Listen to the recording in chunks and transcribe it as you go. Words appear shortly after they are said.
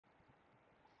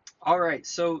Alright,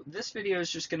 so this video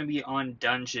is just going to be on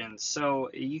dungeons.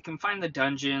 So you can find the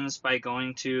dungeons by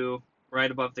going to right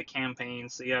above the campaign.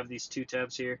 So you have these two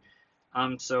tabs here.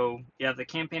 So you have the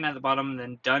campaign at the bottom, and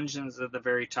then dungeons at the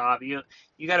very top. You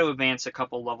got to advance a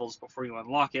couple levels before you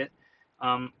unlock it.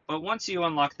 But once you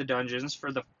unlock the dungeons,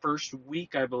 for the first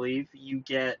week, I believe, you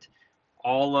get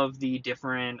all of the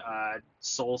different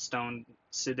Soulstone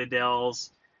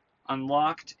citadels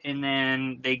unlocked, and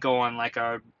then they go on like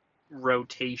a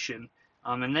rotation.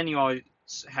 And then you always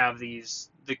have the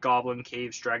Goblin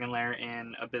Caves, Dragon Lair,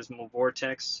 and Abysmal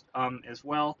Vortex as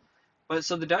well. But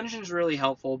so the dungeon's really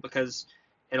helpful because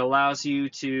it allows you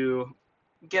to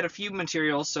get a few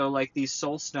materials. So like these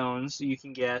soul stones you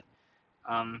can get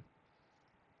um,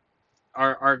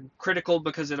 are critical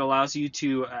because it allows you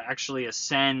to actually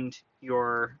ascend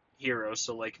your heroes.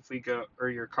 So like if we go, or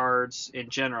your cards in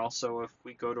general. So if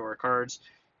we go to our cards,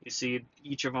 you see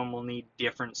each of them will need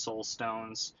different soul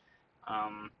stones,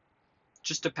 um,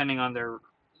 just depending on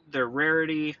their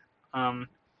rarity. Um,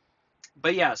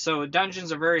 but yeah, so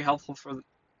dungeons are very helpful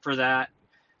for that.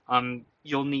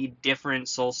 You'll need different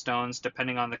soul stones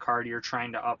depending on the card you're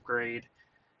trying to upgrade.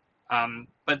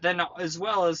 But then as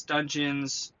well as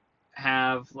dungeons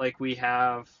have like we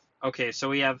have okay, so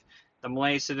we have the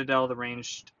Malay Citadel, the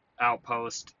ranged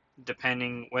outpost,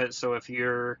 depending what so if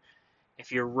you're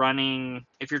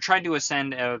trying to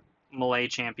ascend a Malay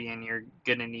champion, you're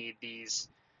gonna need these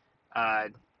uh,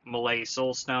 Malay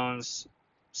soul stones.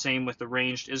 Same with the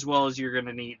ranged, as well as you're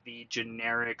gonna need the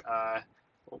generic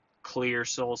clear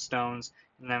soul stones.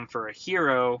 And then for a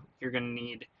hero, you're gonna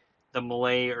need the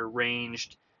Malay or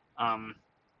ranged um,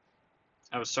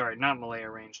 oh, sorry, not Malay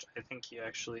arranged. I think you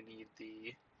actually need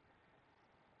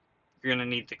you're going to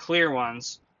need the clear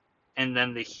ones and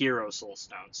then the hero soul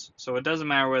stones. So it doesn't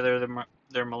matter whether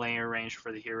they're Malay arranged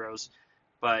for the heroes,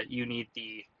 but you need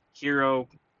the hero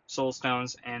soul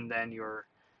stones and then your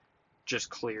just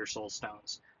clear soul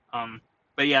stones.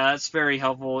 But yeah, that's very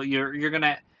helpful. You're going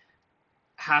to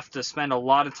have to spend a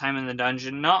lot of time in the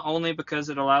dungeon, not only because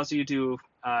it allows you to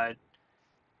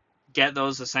get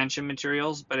those ascension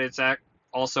materials, but it's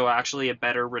also actually a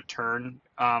better return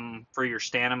for your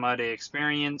stamina to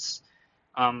experience.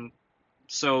 Um,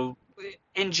 so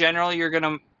in general, you're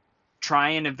gonna try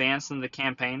and advance in the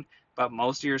campaign, but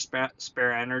most of your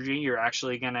spare energy you're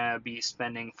actually gonna be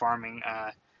spending farming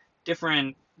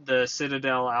different the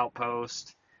Citadel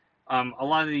outpost. A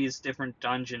lot of these different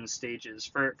dungeon stages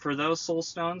for those soul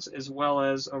stones, as well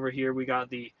as over here we got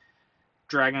the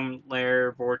Dragon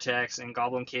Lair, Vortex, and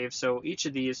Goblin Cave. So each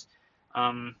of these,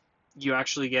 you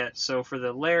actually get. So for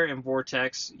the Lair and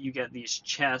Vortex, you get these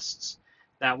chests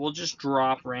that will just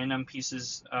drop random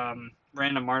pieces,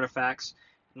 random artifacts.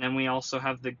 And then we also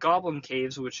have the Goblin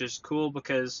Caves, which is cool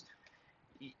because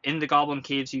in the Goblin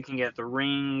Caves you can get the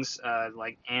rings,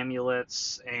 like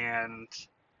amulets and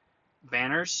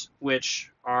banners, which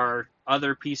are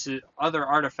other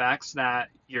artifacts that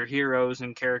your heroes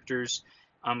and characters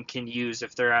can use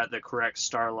if they're at the correct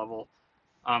star level.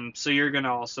 So you're going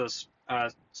to also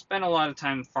spend a lot of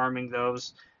time farming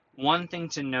those. One thing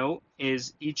to note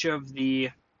is each of the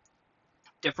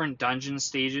different dungeon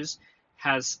stages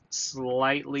has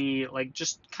slightly, like,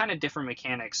 just kind of different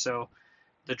mechanics. So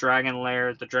the dragon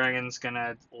lair, the dragon's going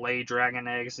to lay dragon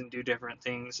eggs and do different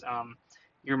things.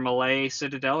 Your Malay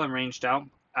Citadel and ranged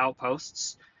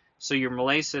outposts. So your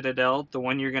Malay Citadel, the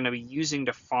one you're going to be using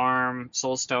to farm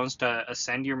soul stones to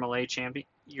ascend your Malay champion,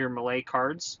 your Malay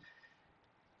cards,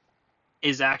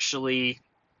 is actually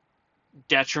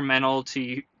detrimental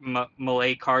to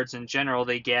Malay cards in general.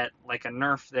 They get like a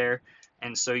nerf there,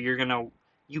 and so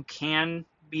you can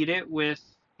beat it with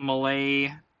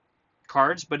Malay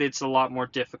cards, but it's a lot more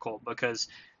difficult because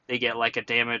they get like a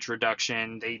damage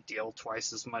reduction. They deal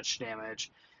twice as much damage.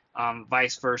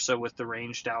 Vice versa with the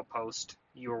ranged outpost,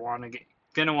 you're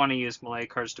gonna want to use Malay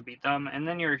cards to beat them, and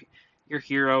then your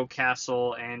hero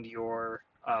castle and your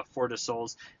Fort of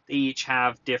Souls, they each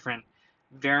have different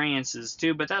variances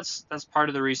too. But that's part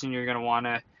of the reason you're gonna want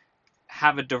to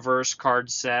have a diverse card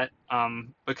set,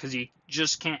 because you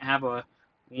just can't have a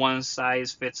one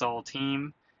size fits all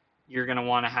team. You're going to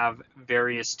want to have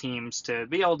various teams to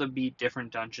be able to beat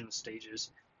different dungeon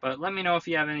stages. But let me know if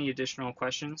you have any additional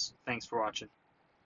questions. Thanks for watching.